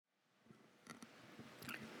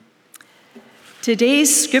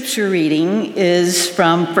Today's scripture reading is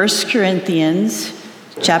from 1 Corinthians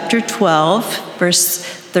chapter 12, verse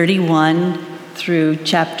 31 through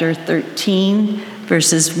chapter 13,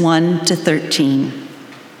 verses 1 to 13.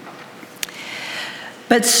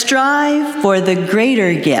 But strive for the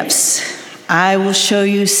greater gifts. I will show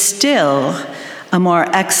you still a more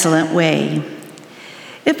excellent way.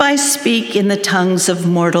 If I speak in the tongues of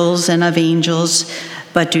mortals and of angels,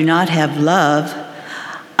 but do not have love,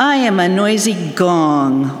 I am a noisy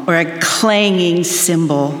gong or a clanging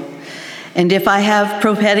cymbal. And if I have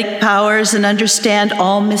prophetic powers and understand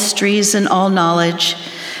all mysteries and all knowledge,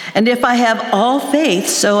 and if I have all faith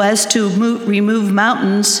so as to remove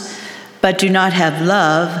mountains, but do not have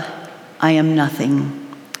love, I am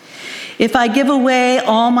nothing. If I give away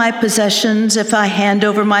all my possessions, if I hand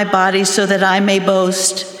over my body so that I may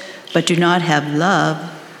boast, but do not have love,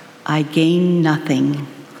 I gain nothing.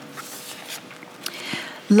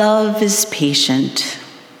 Love is patient.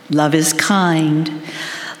 Love is kind.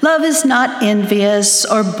 Love is not envious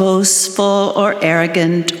or boastful or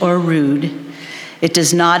arrogant or rude. It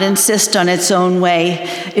does not insist on its own way.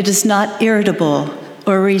 It is not irritable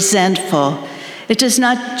or resentful. It does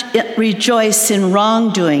not rejoice in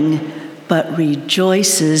wrongdoing, but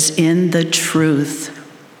rejoices in the truth.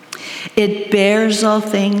 It bears all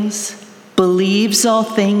things, believes all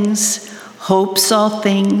things, hopes all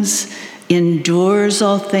things, endures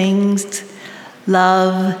all things.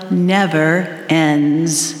 Love never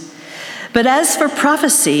ends. But as for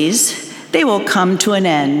prophecies, they will come to an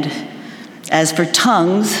end. As for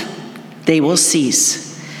tongues, they will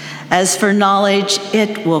cease. As for knowledge,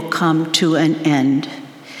 it will come to an end.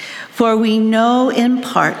 For we know in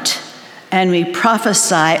part, and we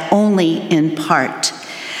prophesy only in part.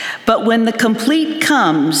 But when the complete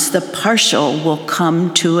comes, the partial will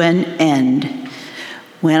come to an end.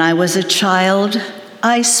 When I was a child,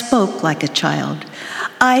 I spoke like a child.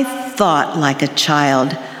 I thought like a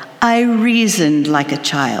child. I reasoned like a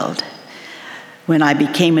child. When I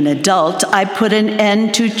became an adult, I put an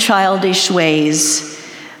end to childish ways.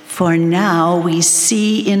 For now we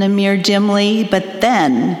see in a mirror dimly, but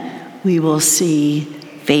then we will see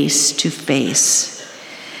face to face.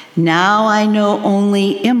 Now I know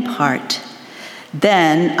only in part.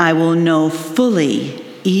 Then I will know fully,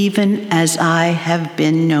 even as I have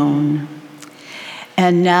been known.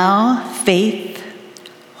 And now faith,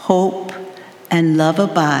 hope, and love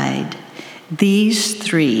abide, these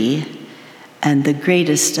three, and the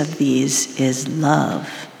greatest of these is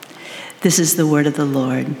love. This is the word of the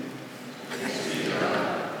Lord.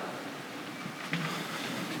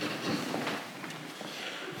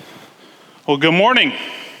 Well, good morning.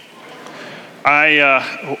 We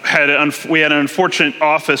had an unfortunate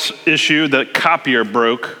office issue. The copier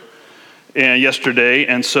broke yesterday,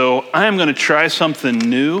 and so I'm going to try something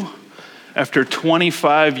new. After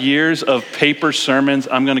 25 years of paper sermons,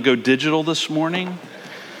 I'm going to go digital this morning.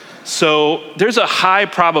 So there's a high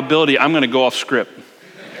probability I'm going to go off script.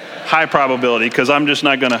 High probability, because I'm just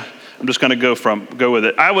going to go with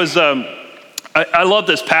it. I love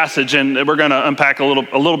this passage, and we're going to unpack a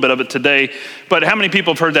little bit of it today. But how many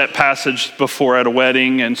people have heard that passage before at a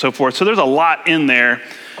wedding and so forth? So there's a lot in there,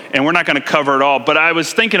 and we're not going to cover it all. But I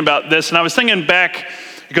was thinking about this, and I was thinking back,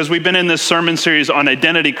 because we've been in this sermon series on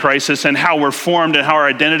identity crisis and how we're formed and how our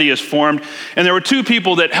identity is formed. And there were two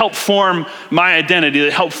people that helped form my identity,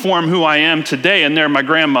 that helped form who I am today, and they're my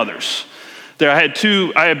grandmothers. I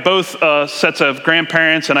had both sets of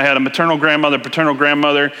grandparents, and I had a maternal grandmother, paternal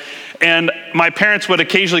grandmother. And my parents would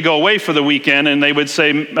occasionally go away for the weekend, and they would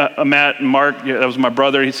say, Matt and Mark, that was my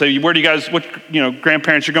brother, he'd say, where do you guys,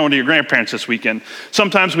 grandparents, you're going to your grandparents this weekend.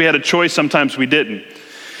 Sometimes we had a choice, sometimes we didn't.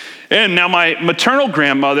 And now my maternal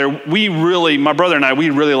grandmother, my brother and I, we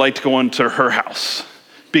really liked going to her house.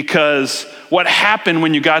 Because what happened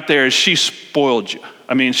when you got there is she spoiled you.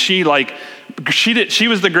 I mean, she was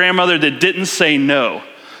the grandmother that didn't say no.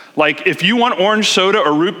 Like, if you want orange soda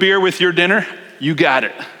or root beer with your dinner, you got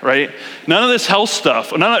it, right? None of this health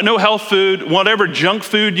stuff, no health food, whatever junk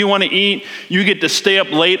food you want to eat, you get to stay up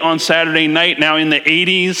late on Saturday night. Now in the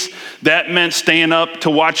 80s, that meant staying up to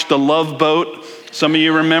watch The Love Boat. Some of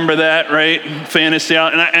you remember that, right? Fantasy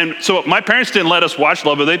out. And so my parents didn't let us watch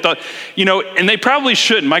Love Boat. They thought, and they probably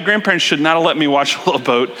shouldn't. My grandparents should not have let me watch Love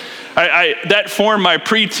Boat. That formed my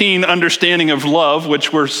preteen understanding of love,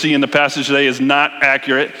 which we're seeing the passage today is not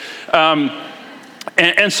accurate.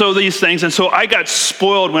 And so these things, and so I got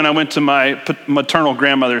spoiled when I went to my maternal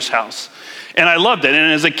grandmother's house. And I loved it.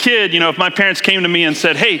 And as a kid, if my parents came to me and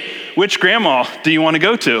said, hey, which grandma do you want to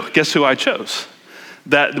go to? Guess who I chose?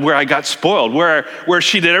 where I got spoiled, where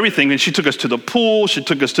she did everything. And she took us to the pool, she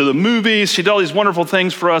took us to the movies, she did all these wonderful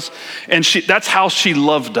things for us. And that's how she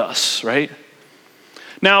loved us, right?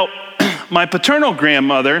 Now, my paternal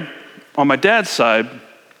grandmother on my dad's side,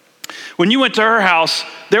 when you went to her house,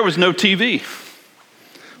 there was no TV.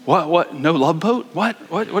 What? No Love Boat? What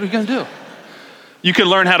are you gonna do? You could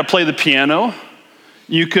learn how to play the piano.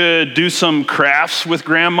 You could do some crafts with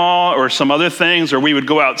grandma or some other things, or we would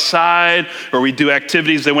go outside, or we'd do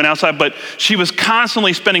activities that went outside. But she was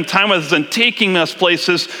constantly spending time with us and taking us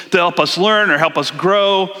places to help us learn or help us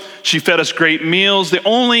grow. She fed us great meals.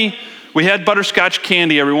 We had butterscotch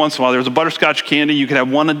candy every once in a while. There was a butterscotch candy. You could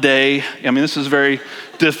have one a day. I mean, this is a very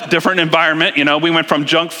different environment. You know, we went from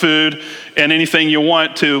junk food and anything you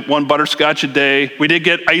want to one butterscotch a day. We did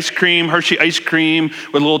get ice cream, Hershey ice cream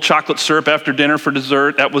with a little chocolate syrup after dinner for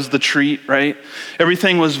dessert. That was the treat, right?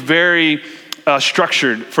 Everything was very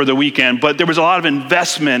structured for the weekend, but there was a lot of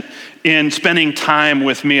investment in spending time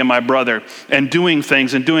with me and my brother and doing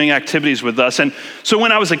things and doing activities with us. And so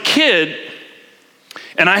when I was a kid,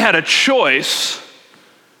 and I had a choice,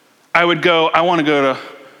 I would go, I want to go to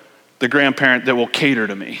the grandparent that will cater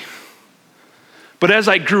to me. But as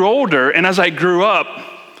I grew older and as I grew up,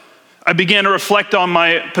 I began to reflect on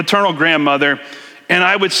my paternal grandmother. And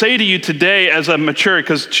I would say to you today, as I mature,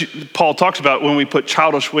 because Paul talks about when we put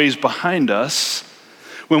childish ways behind us,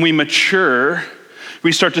 when we mature,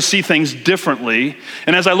 we start to see things differently.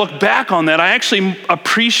 And as I look back on that, I actually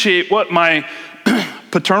appreciate what my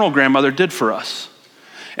paternal grandmother did for us.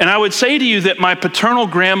 And I would say to you that my paternal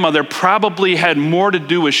grandmother probably had more to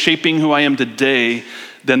do with shaping who I am today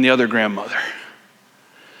than the other grandmother.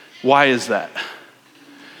 Why is that?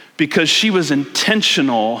 Because she was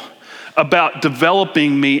intentional about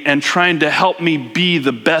developing me and trying to help me be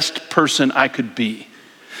the best person I could be.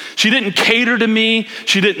 She didn't cater to me,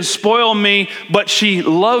 she didn't spoil me, but she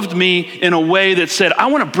loved me in a way that said, I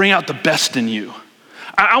want to bring out the best in you.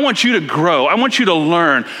 I want you to grow. I want you to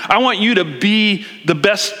learn. I want you to be the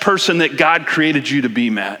best person that God created you to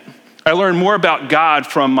be, Matt. I learned more about God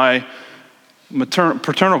from my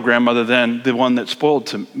paternal grandmother than the one that spoiled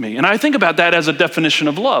to me. And I think about that as a definition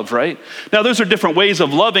of love, right? Now, those are different ways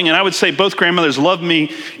of loving, and I would say both grandmothers loved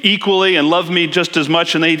me equally and loved me just as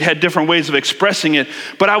much, and they had different ways of expressing it.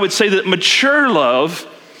 But I would say that mature love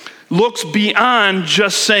looks beyond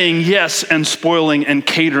just saying yes and spoiling and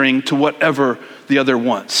catering to whatever the other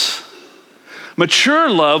wants. Mature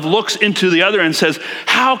love looks into the other and says,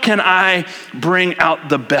 how can I bring out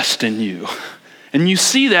the best in you? And you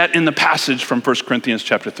see that in the passage from 1 Corinthians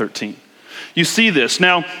chapter 13. You see this.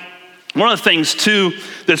 Now, one of the things, too,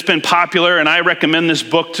 that's been popular, and I recommend this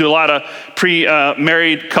book to a lot of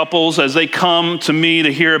pre-married couples as they come to me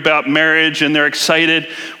to hear about marriage and they're excited.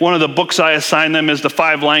 One of the books I assign them is The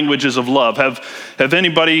 5 Languages of Love. Have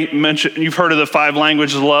anybody mentioned, you've heard of the 5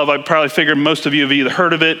 Languages of Love? I probably figured most of you have either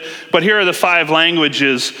heard of it, but here are the 5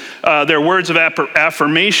 languages. They're words of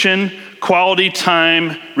affirmation, quality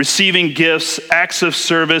time, receiving gifts, acts of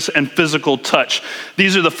service, and physical touch.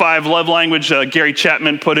 These are the 5 love languages Gary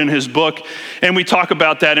Chapman put in his book, and we talk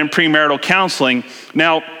about that in premarital counseling.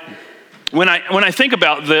 Now, when I think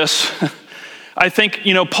about this, I think,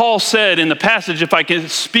 Paul said in the passage, if I can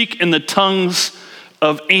speak in the tongues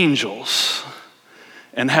of angels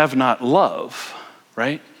and have not love,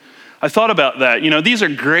 right? I thought about that. These are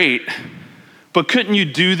great. But couldn't you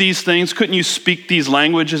do these things? Couldn't you speak these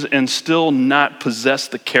languages and still not possess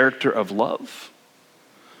the character of love?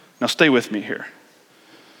 Now stay with me here.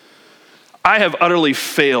 I have utterly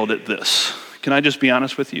failed at this. Can I just be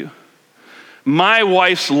honest with you? My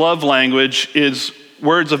wife's love language is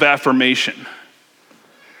words of affirmation.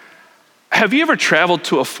 Have you ever traveled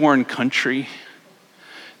to a foreign country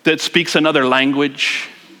that speaks another language?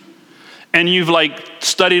 And you've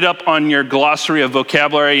studied up on your glossary of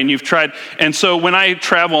vocabulary and you've tried. And so when I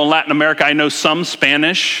travel in Latin America, I know some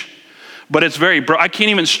Spanish, but it's very I can't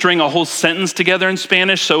even string a whole sentence together in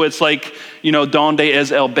Spanish. So it's donde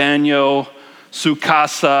es el baño, su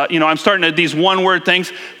casa. I'm starting at these one word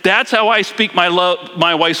things. That's how I speak my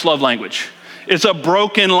wife's love language. It's a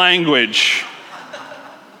broken language.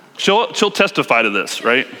 She'll testify to this,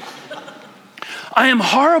 right? I am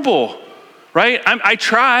horrible, right? I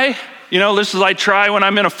try. I try when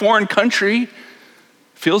I'm in a foreign country.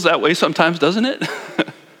 Feels that way sometimes, doesn't it?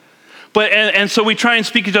 But and so we try and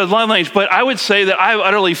speak each other's love language. But I would say that I've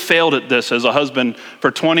utterly failed at this as a husband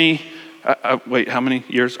for 20. Wait, how many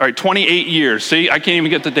years? All right, 28 years. See, I can't even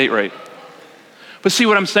get the date right. But see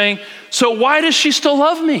what I'm saying? So why does she still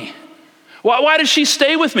love me? Why does she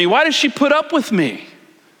stay with me? Why does she put up with me?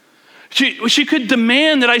 She could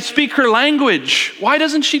demand that I speak her language. Why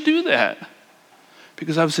doesn't she do that?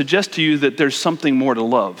 Because I would suggest to you that there's something more to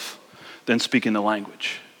love than speaking the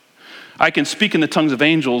language. I can speak in the tongues of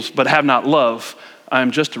angels, but have not love. I am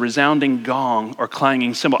just a resounding gong or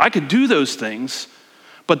clanging cymbal. I could do those things,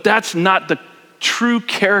 but that's not the true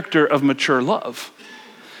character of mature love.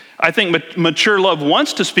 I think mature love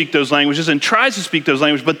wants to speak those languages and tries to speak those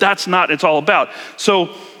languages, but that's not what it's all about.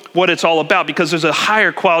 So what it's all about, because there's a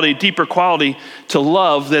higher quality, deeper quality to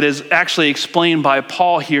love that is actually explained by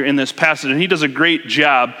Paul here in this passage. And he does a great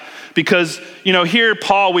job because, here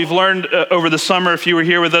Paul, we've learned over the summer, if you were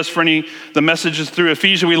here with us for the messages through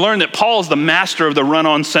Ephesians, we learned that Paul is the master of the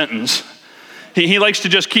run-on sentence. He likes to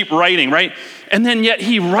just keep writing, right? And then yet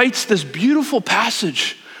he writes this beautiful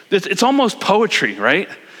passage. It's almost poetry, right?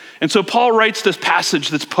 And so Paul writes this passage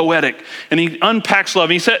that's poetic, and he unpacks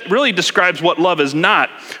love. He really describes what love is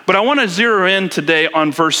not. But I want to zero in today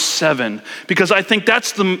on verse 7, because I think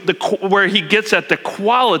that's where he gets at the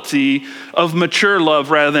quality of mature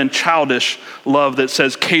love rather than childish love that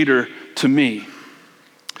says, cater to me.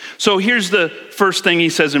 So here's the first thing he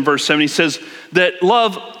says in verse 7. He says that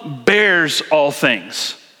love bears all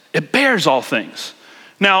things. It bears all things.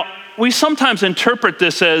 Now, we sometimes interpret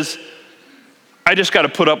this as, I just got to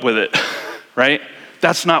put up with it, right?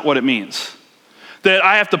 That's not what it means. That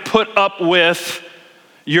I have to put up with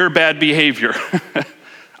your bad behavior.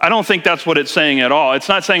 I don't think that's what it's saying at all. It's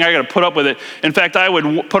not saying I got to put up with it. In fact, I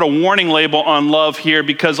would put a warning label on love here,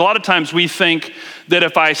 because a lot of times we think that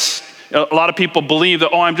a lot of people believe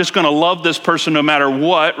that, I'm just going to love this person no matter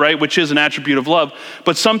what, right? Which is an attribute of love.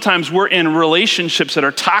 But sometimes we're in relationships that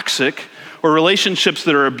are toxic or relationships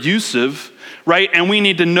that are abusive, right? And we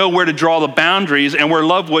need to know where to draw the boundaries, and where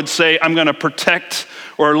love would say, I'm going to protect,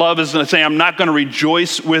 or love is going to say, I'm not going to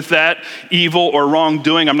rejoice with that evil or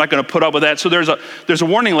wrongdoing. I'm not going to put up with that. So there's a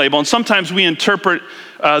warning label, and sometimes we interpret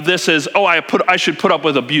this as, I should put up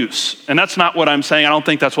with abuse. And that's not what I'm saying. I don't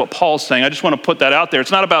think that's what Paul's saying. I just want to put that out there.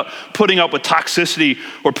 It's not about putting up with toxicity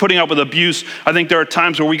or putting up with abuse. I think there are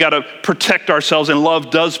times where we got to protect ourselves, and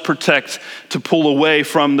love does protect to pull away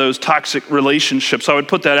from those toxic relationships. So I would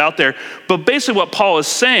put that out there. But basically what Paul is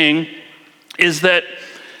saying is that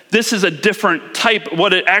this is a different type.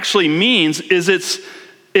 What it actually means is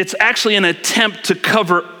it's actually an attempt to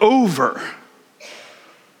cover over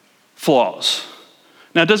flaws.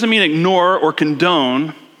 Now, it doesn't mean ignore or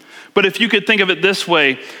condone, but if you could think of it this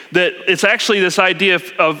way, that it's actually this idea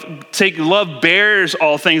of love bears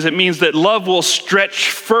all things. It means that love will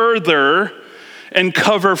stretch further and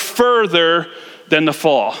cover further than the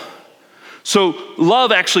flaw. So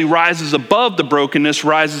love actually rises above the brokenness,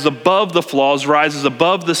 rises above the flaws, rises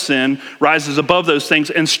above the sin, rises above those things,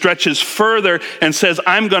 and stretches further and says,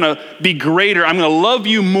 I'm going to be greater. I'm going to love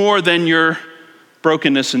you more than your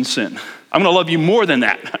brokenness and sin. I'm going to love you more than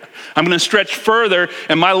that. I'm going to stretch further,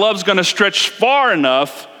 and my love's going to stretch far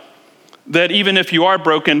enough that even if you are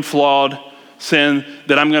broken, flawed, sin,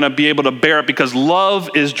 that I'm going to be able to bear it, because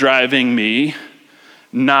love is driving me,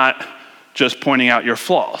 not just pointing out your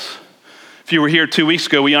flaws. If you were here 2 weeks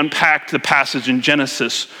ago, we unpacked the passage in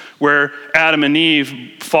Genesis where Adam and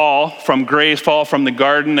Eve fall from grace, fall from the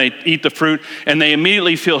garden, they eat the fruit, and they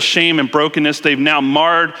immediately feel shame and brokenness. They've now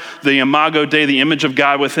marred the imago Dei, the image of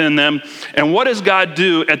God within them. And what does God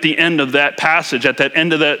do at the end of that passage, at that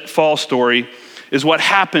end of that fall story, is what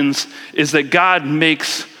happens is that God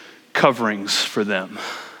makes coverings for them.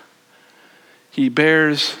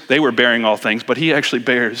 They were bearing all things, but he actually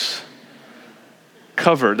bears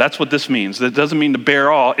cover. That's what this means. That doesn't mean to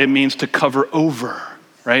bear all, it means to cover over,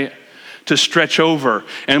 right? To stretch over.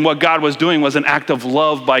 And what God was doing was an act of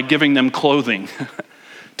love by giving them clothing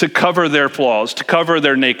to cover their flaws, to cover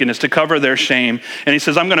their nakedness, to cover their shame. And he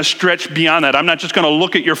says, I'm going to stretch beyond that. I'm not just going to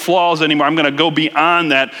look at your flaws anymore. I'm going to go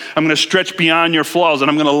beyond that. I'm going to stretch beyond your flaws, and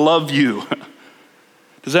I'm going to love you.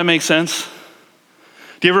 Does that make sense?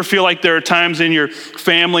 Do you ever feel like there are times in your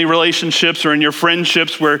family relationships or in your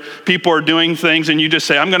friendships where people are doing things and you just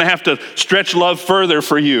say, I'm going to have to stretch love further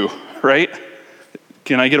for you, right?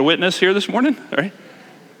 Can I get a witness here this morning? All right.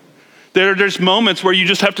 There's moments where you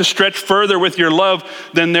just have to stretch further with your love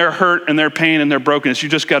than their hurt and their pain and their brokenness. You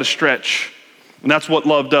just got to stretch. And that's what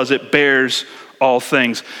love does. It bears all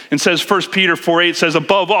things. And says 1 Peter 4:8 says,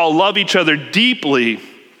 above all, love each other deeply,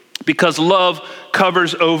 because love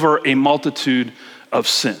covers over a multitude of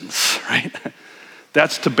sins, right?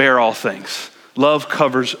 That's to bear all things. Love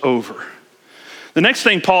covers over. The next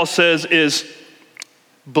thing Paul says is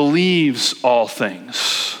believes all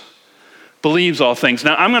things. Believes all things.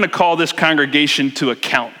 Now, I'm going to call this congregation to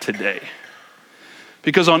account today,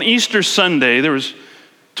 because on Easter Sunday, there was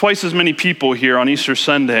twice as many people here on Easter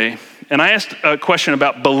Sunday, and I asked a question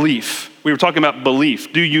about belief. We were talking about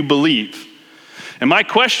belief. Do you believe? And my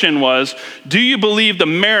question was, do you believe the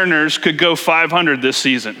Mariners could go 500 this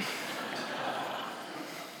season?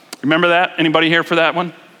 Remember that? Anybody here for that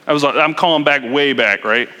one? I'm calling back way back,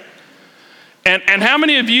 right? And how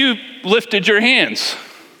many of you lifted your hands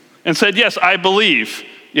and said, yes, I believe?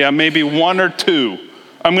 Yeah, maybe one or two.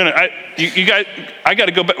 You guys, I got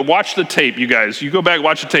to go back, watch the tape, you guys. You go back,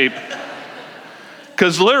 watch the tape.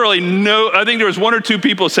 Because literally I think there was one or two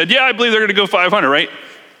people who said, yeah, I believe they're going to go 500, right?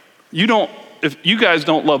 If you guys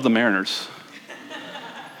don't love the Mariners.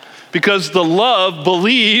 Because the love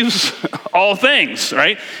believes all things,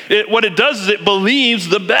 right? What it does is it believes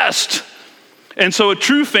the best. And so a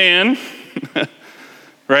true fan,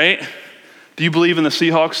 right? Do you believe in the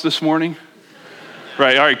Seahawks this morning?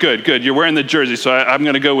 Right, all right, good. You're wearing the jersey, so I'm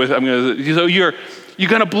going to go with, so you're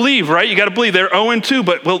going to believe, right? You got to believe. They're 0-2,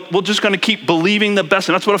 but we're just going to keep believing the best.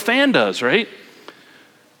 And that's what a fan does, right?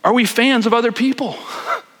 Are we fans of other people?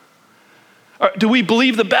 Do we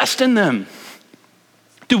believe the best in them?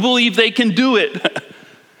 Do we believe they can do it?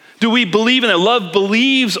 Do we believe in it? Love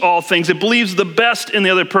believes all things. It believes the best in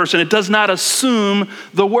the other person. It does not assume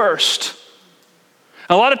the worst.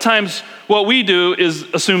 A lot of times what we do is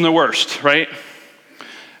assume the worst, right?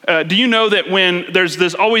 Do you know that when there's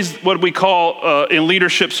this always what we call in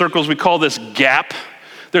leadership circles, we call this gap?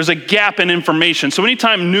 There's a gap in information. So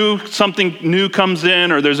anytime something new comes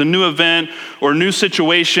in, or there's a new event or a new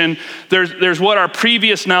situation, there's what our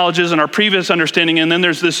previous knowledge is and our previous understanding, and then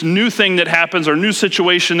there's this new thing that happens or new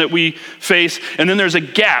situation that we face, and then there's a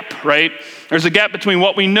gap, right? There's a gap between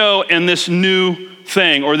what we know and this new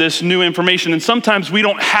thing or this new information, and sometimes we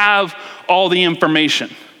don't have all the information.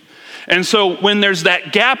 And so when there's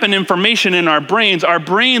that gap in information in our brains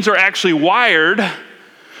are actually wired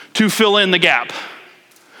to fill in the gap.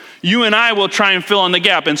 You and I will try and fill in the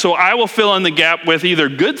gap. And so I will fill in the gap with either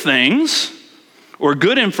good things or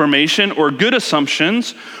good information or good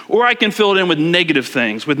assumptions, or I can fill it in with negative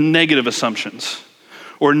things, with negative assumptions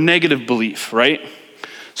or negative belief, right?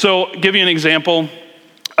 So give you an example.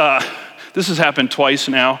 This has happened twice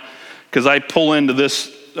now because I pull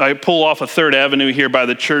off of 3rd Avenue here by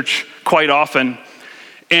the church quite often.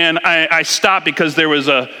 And I stopped because there was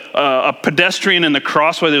a pedestrian in the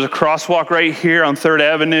crossway. There's a crosswalk right here on 3rd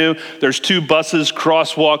Avenue. There's 2 buses,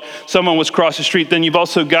 crosswalk. Someone was crossing the street. Then you've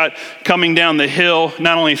also got coming down the hill,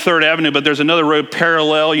 not only 3rd Avenue, but there's another road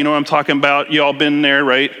parallel. You know what I'm talking about? You all been there,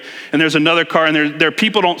 right? And there's another car, and there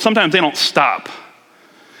people sometimes they don't stop.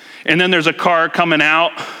 And then there's a car coming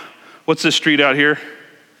out. What's this street out here?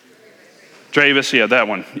 Dravis, yeah, that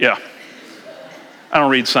one, yeah. I don't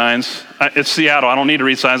read signs. It's Seattle. I don't need to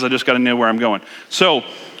read signs. I just got to know where I'm going. So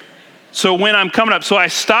when I'm coming up, so I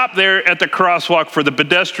stop there at the crosswalk for the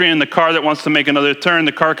pedestrian, the car that wants to make another turn,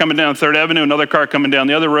 the car coming down 3rd Avenue, another car coming down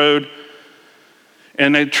the other road,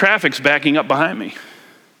 and the traffic's backing up behind me.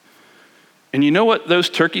 And you know what those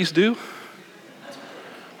turkeys do?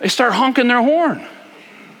 They start honking their horn.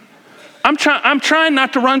 I'm trying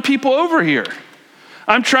not to run people over here.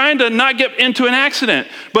 I'm trying to not get into an accident,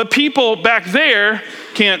 but people back there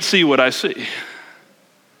can't see what I see,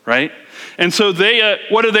 right? And so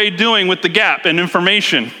what are they doing with the gap in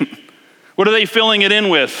information? What are they filling it in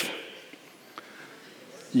with?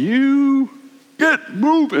 You get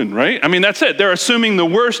moving, right? I mean, that's it. They're assuming the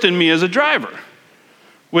worst in me as a driver,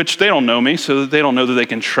 which they don't know me, so they don't know that they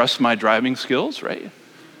can trust my driving skills, right?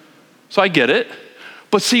 So I get it.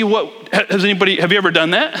 But see, have you ever done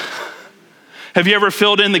that? Have you ever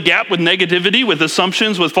filled in the gap with negativity, with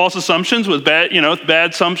assumptions, with false assumptions, with bad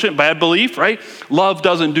assumption, bad belief, right? Love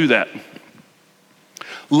doesn't do that.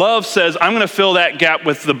 Love says, I'm going to fill that gap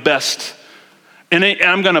with the best. And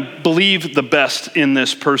I'm going to believe the best in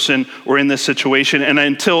this person or in this situation. And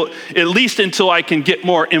at least until I can get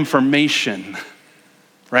more information,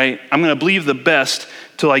 right? I'm going to believe the best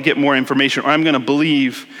till I get more information. Or I'm going to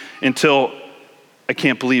believe until I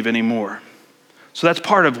can't believe anymore. So that's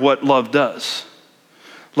part of what love does.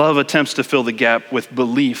 Love attempts to fill the gap with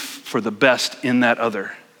belief for the best in that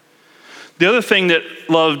other. The other thing that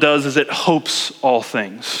love does is it hopes all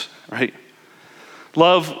things, right?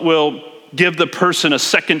 Love will give the person a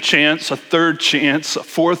second chance, a third chance, a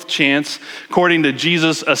fourth chance. According to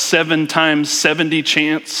Jesus, a 7 times 70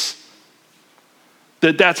 chance.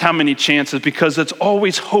 That's how many chances, because it's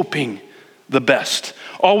always hoping the best.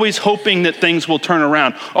 Always hoping that things will turn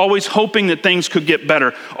around. Always hoping that things could get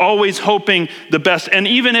better. Always hoping the best. And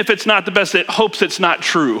even if it's not the best, it hopes it's not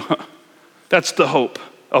true. That's the hope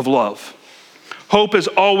of love. Hope is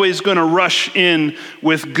always going to rush in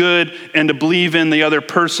with good and to believe in the other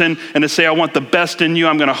person and to say, I want the best in you.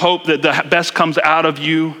 I'm going to hope that the best comes out of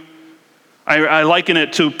you. I liken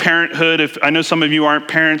it to parenthood. I know some of you aren't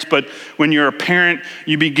parents, but when you're a parent,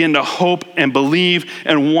 you begin to hope and believe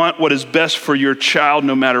and want what is best for your child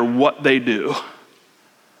no matter what they do.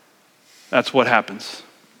 That's what happens.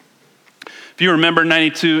 If you remember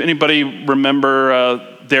 92, anybody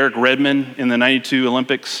remember Derek Redmond in the 92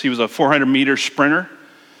 Olympics? He was a 400-meter sprinter.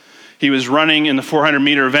 He was running in the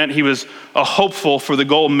 400-meter event. He was a hopeful for the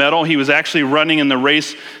gold medal. He was actually running in the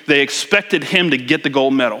race. They expected him to get the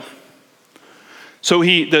gold medal. So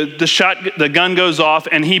the gun goes off,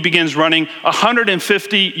 and he begins running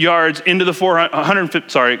 150 yards into the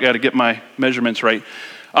 400. Sorry, I got to get my measurements right.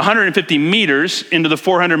 150 meters into the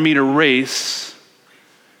 400-meter race,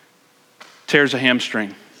 tears a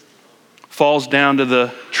hamstring, falls down to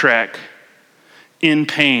the track in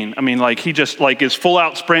pain. I mean, he just is full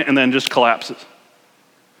out sprint and then just collapses.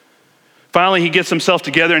 Finally, he gets himself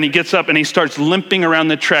together and he gets up and he starts limping around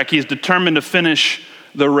the track. He's determined to finish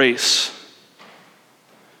the race.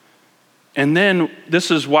 And then this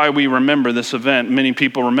is why we remember this event. Many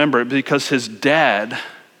people remember it because his dad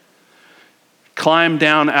climbed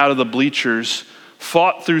down out of the bleachers,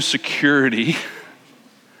 fought through security,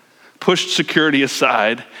 pushed security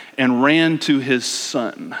aside, and ran to his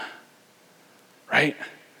son, right?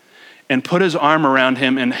 And put his arm around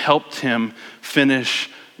him and helped him finish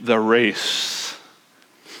the race.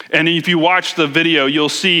 And if you watch the video, you'll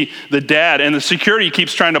see the dad, and the security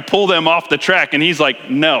keeps trying to pull them off the track, and he's like,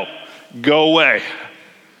 no. Go away.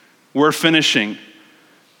 We're finishing.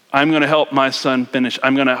 I'm going to help my son finish.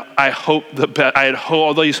 I hope the best. I had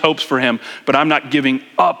all these hopes for him, but I'm not giving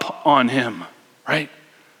up on him, right?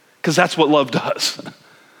 Because that's what love does.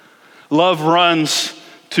 Love runs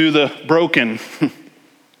to the broken,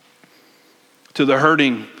 to the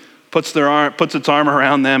hurting, puts its arm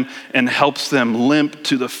around them and helps them limp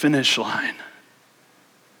to the finish line.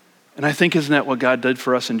 And I think, isn't that what God did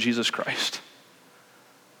for us in Jesus Christ?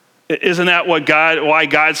 Isn't that why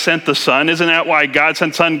God sent the Son? Isn't that why God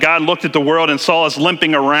sent the Son? God looked at the world and saw us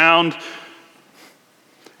limping around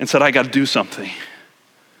and said, I got to do something.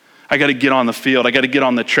 I got to get on the field. I got to get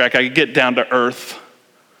on the track. I got to get down to earth.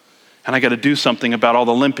 And I got to do something about all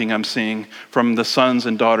the limping I'm seeing from the sons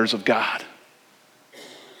and daughters of God.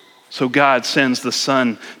 So God sends the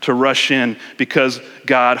Son to rush in because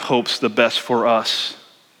God hopes the best for us,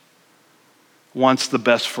 wants the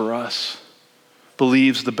best for us,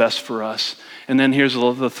 believes the best for us. And then here's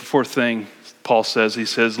the fourth thing Paul says. He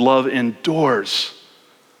says, love endures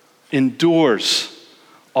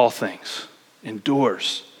all things.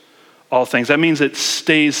 Endures all things. That means it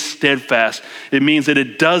stays steadfast. It means that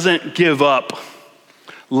it doesn't give up.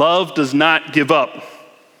 Love does not give up.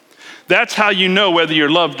 That's how you know whether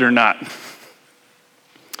you're loved or not.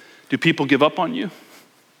 Do people give up on you?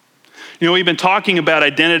 You know, we've been talking about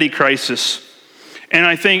identity crisis. And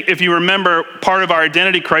I think if you remember, part of our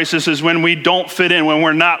identity crisis is when we don't fit in, when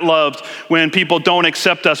we're not loved, when people don't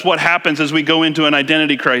accept us. What happens as we go into an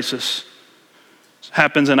identity crisis? It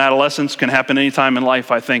happens in adolescence, can happen anytime in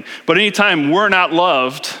life, I think. But anytime we're not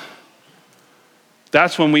loved,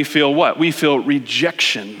 that's when we feel what? We feel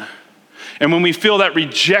rejection. And when we feel that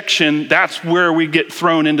rejection, that's where we get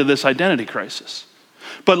thrown into this identity crisis.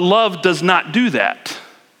 But love does not do that.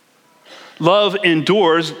 Love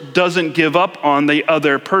endures, doesn't give up on the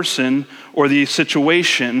other person or the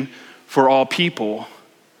situation for all people.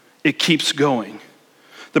 It keeps going.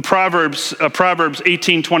 The Proverbs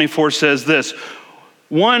 18:24 says this,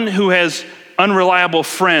 one who has unreliable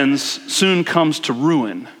friends soon comes to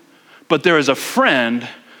ruin, but there is a friend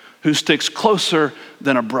who sticks closer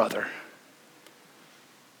than a brother.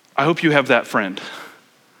 I hope you have that friend.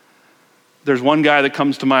 There's one guy that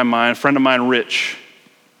comes to my mind, a friend of mine, Rich.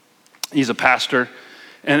 He's a pastor,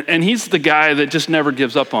 and he's the guy that just never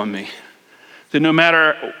gives up on me. That no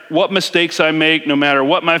matter what mistakes I make, no matter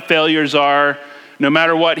what my failures are, no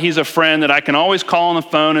matter what, he's a friend that I can always call on the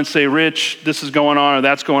phone and say, Rich, this is going on or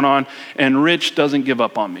that's going on, and Rich doesn't give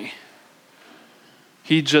up on me.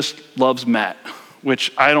 He just loves Matt,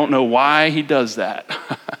 which I don't know why he does that,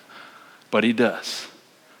 but he does.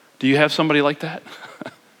 Do you have somebody like that?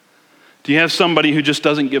 Do you have somebody who just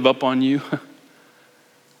doesn't give up on you?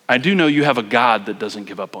 I do know you have a God that doesn't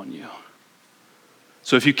give up on you.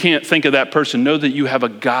 So if you can't think of that person, know that you have a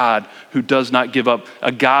God who does not give up,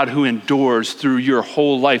 a God who endures through your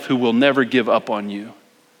whole life, who will never give up on you.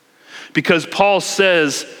 Because Paul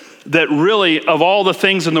says that really of all the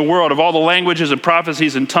things in the world, of all the languages and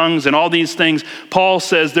prophecies and tongues and all these things, Paul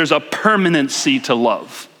says there's a permanency to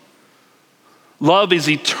love. Love is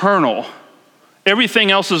eternal.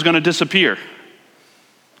 Everything else is going to disappear.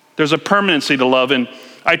 There's a permanency to love. And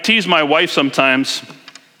I tease my wife sometimes.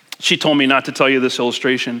 She told me not to tell you this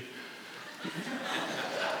illustration.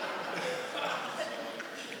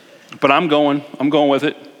 but I'm going with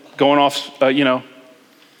it, going off,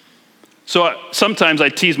 So sometimes I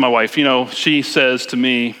tease my wife. She says to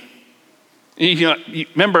me,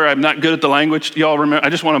 remember, I'm not good at the language. Y'all remember? I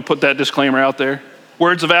just want to put that disclaimer out there.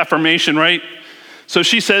 Words of affirmation, right? So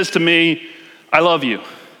she says to me, I love you.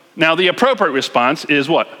 Now, the appropriate response is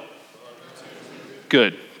what?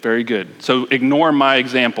 Good, very good. So ignore my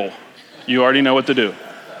example. You already know what to do.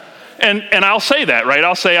 And I'll say that, right?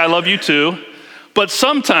 I'll say, I love you too. But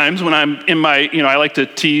sometimes when I'm in my, I like to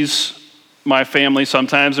tease my family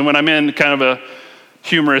sometimes. And when I'm in kind of a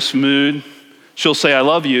humorous mood, she'll say, I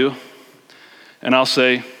love you. And I'll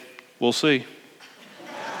say, we'll see.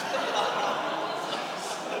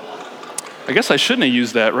 I guess I shouldn't have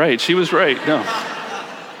used that, right? She was right, no.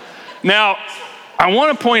 Now, I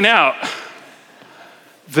want to point out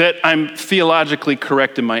that I'm theologically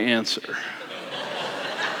correct in my answer.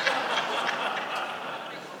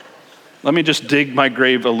 Let me just dig my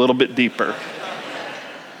grave a little bit deeper.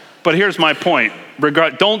 But here's my point.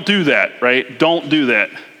 Don't do that, right? Don't do that.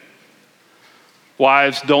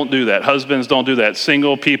 Wives, don't do that. Husbands, don't do that.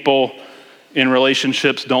 Single people in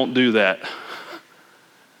relationships, don't do that.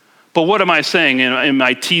 But what am I saying in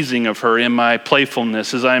my teasing of her, in my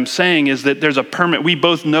playfulness, is I'm saying is that we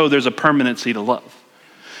both know there's a permanency to love.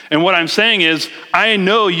 And what I'm saying is, I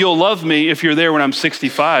know you'll love me if you're there when I'm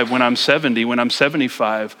 65, when I'm 70, when I'm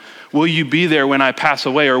 75. Will you be there when I pass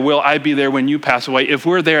away, or will I be there when you pass away? If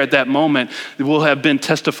we're there at that moment, we'll have been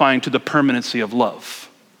testifying to the permanency of love.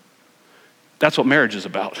 That's what marriage is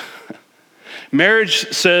about.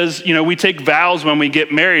 Marriage says, we take vows when we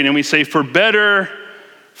get married, and we say, for better,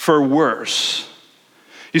 for worse.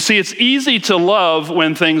 You see, it's easy to love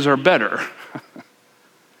when things are better.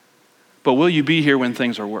 But will you be here when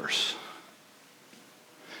things are worse?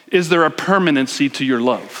 Is there a permanency to your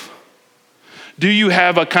love? Do you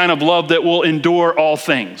have a kind of love that will endure all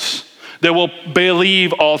things, that will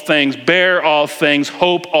believe all things, bear all things,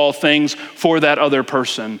 hope all things for that other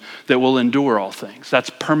person, that will endure all things?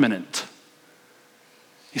 That's permanent.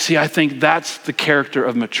 You see, I think that's the character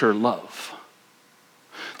of mature love.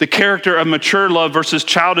 The character of mature love versus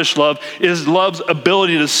childish love is love's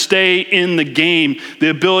ability to stay in the game, the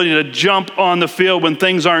ability to jump on the field when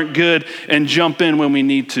things aren't good and jump in when we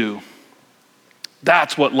need to.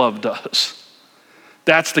 That's what love does.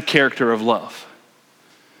 That's the character of love.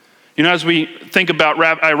 As we think about,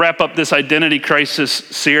 I wrap up this identity crisis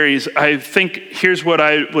series, I think here's what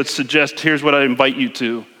I would suggest, here's what I invite you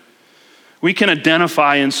to. We can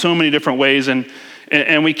identify in so many different ways, and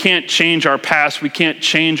we can't change our past, we can't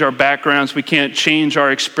change our backgrounds, we can't change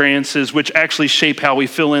our experiences, which actually shape how we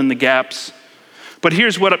fill in the gaps. But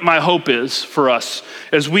here's what my hope is for us.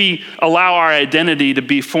 As we allow our identity to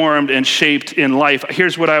be formed and shaped in life,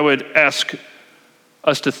 here's what I would ask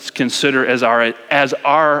us to consider as our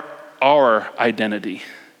identity.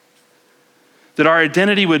 That our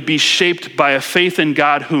identity would be shaped by a faith in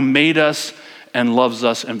God who made us and loves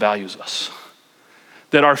us and values us.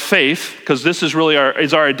 That our faith, because this is really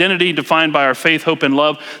our identity defined by our faith, hope, and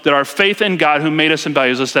love, that our faith in God who made us and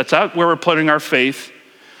values us, that's out where we're putting our faith,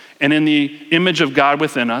 and in the image of God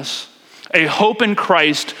within us, a hope in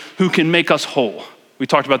Christ who can make us whole. We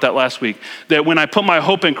talked about that last week. That when I put my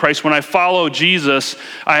hope in Christ, when I follow Jesus,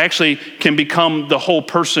 I actually can become the whole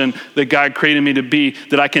person that God created me to be,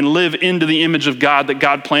 that I can live into the image of God that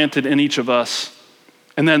God planted in each of us.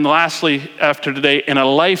 And then lastly, after today, in a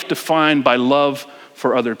life defined by love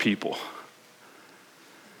for other people.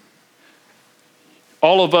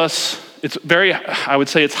 All of us, I would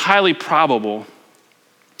say it's highly probable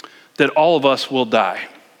that all of us will die.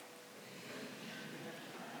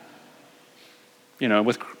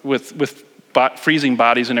 With freezing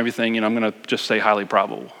bodies and everything, I'm going to just say highly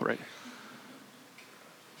probable, right?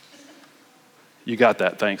 You got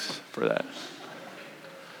that, thanks for that.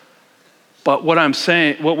 But what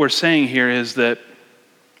we're saying here is that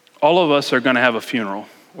all of us are going to have a funeral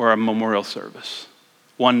or a memorial service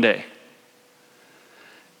one day.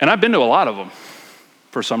 And I've been to a lot of them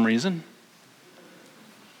for some reason.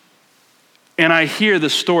 And I hear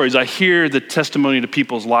the stories, I hear the testimony to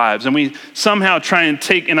people's lives. And we somehow try and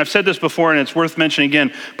take, and I've said this before and it's worth mentioning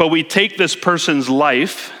again, but we take this person's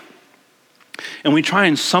life and we try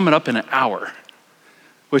and sum it up in an hour,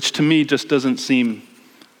 which to me just doesn't seem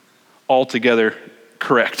altogether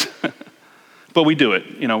correct. But we do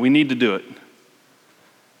it, we need to do it.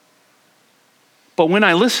 But when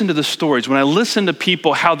I listen to the stories, when I listen to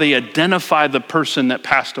people, how they identify the person that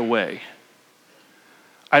passed away,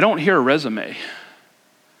 I don't hear a resume.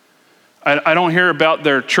 I don't hear about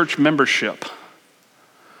their church membership.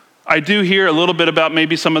 I do hear a little bit about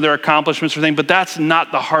maybe some of their accomplishments or things, but that's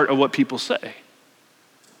not the heart of what people say.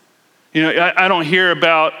 You know, I don't hear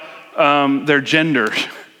about their gender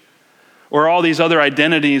or all these other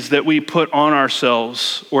identities that we put on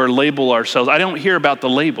ourselves or label ourselves. I don't hear about the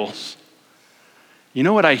labels. You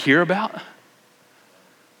know what I hear about?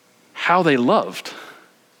 How they loved.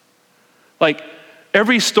 Like,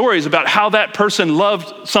 every story is about how that person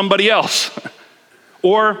loved somebody else.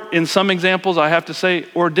 Or in some examples, I have to say,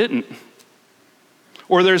 or didn't.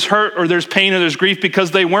 Or there's hurt, or there's pain, or there's grief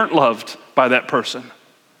because they weren't loved by that person.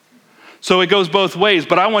 So it goes both ways,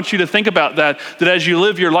 but I want you to think about that as you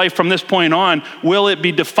live your life from this point on, will it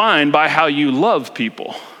be defined by how you love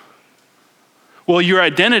people? Will your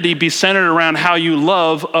identity be centered around how you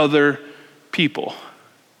love other people?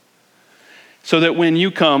 So that when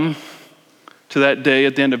you come to that day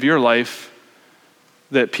at the end of your life,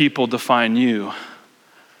 that people define you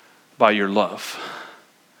by your love.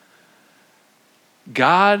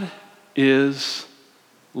 God is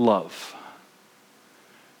love.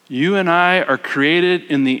 You and I are created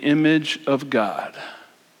in the image of God.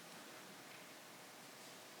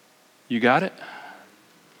 You got it?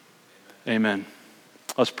 Amen.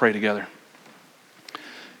 Let's pray together.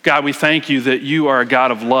 God, we thank you that you are a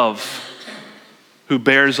God of love who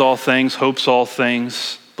bears all things, hopes all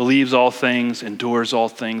things, believes all things, endures all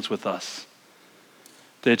things with us.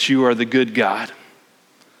 That you are the good God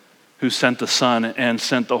who sent the Son and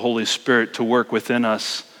sent the Holy Spirit to work within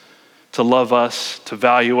us, to love us, to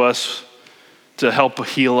value us, to help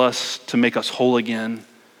heal us, to make us whole again,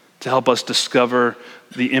 to help us discover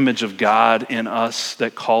the image of God in us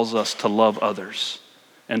that calls us to love others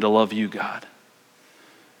and to love you, God.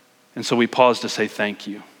 And so we pause to say thank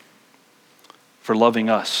you for loving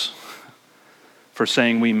us, for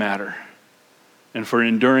saying we matter, and for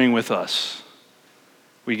enduring with us.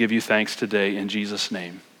 We give you thanks today in Jesus'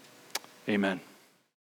 name. Amen.